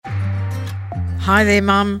Hi there,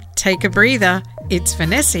 Mum. Take a breather. It's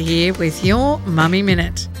Vanessa here with your Mummy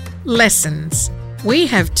Minute. Lessons. We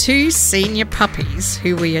have 2 senior puppies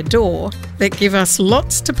who we adore that give us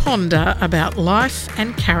lots to ponder about life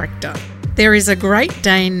and character. There is a Great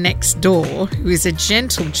Dane next door who is a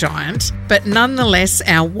gentle giant, but nonetheless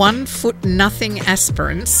our 1-foot-nothing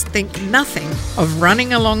aspirants think nothing of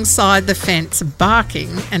running alongside the fence barking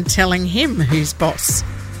and telling him who's boss.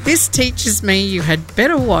 This teaches me you had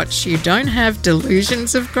better watch you don't have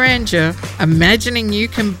delusions of grandeur, imagining you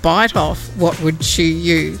can bite off what would chew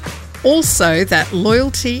you. Also, that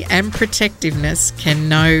loyalty and protectiveness can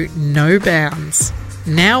know no bounds.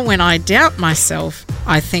 Now when I doubt myself,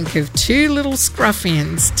 I think of 2 little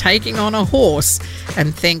scruffians taking on a horse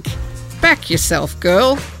and think, back yourself,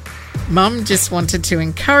 girl. Mum just wanted to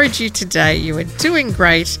encourage you today. You are doing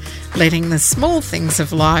great, letting the small things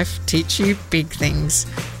of life teach you big things.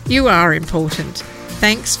 You are important.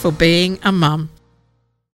 Thanks for being a mum.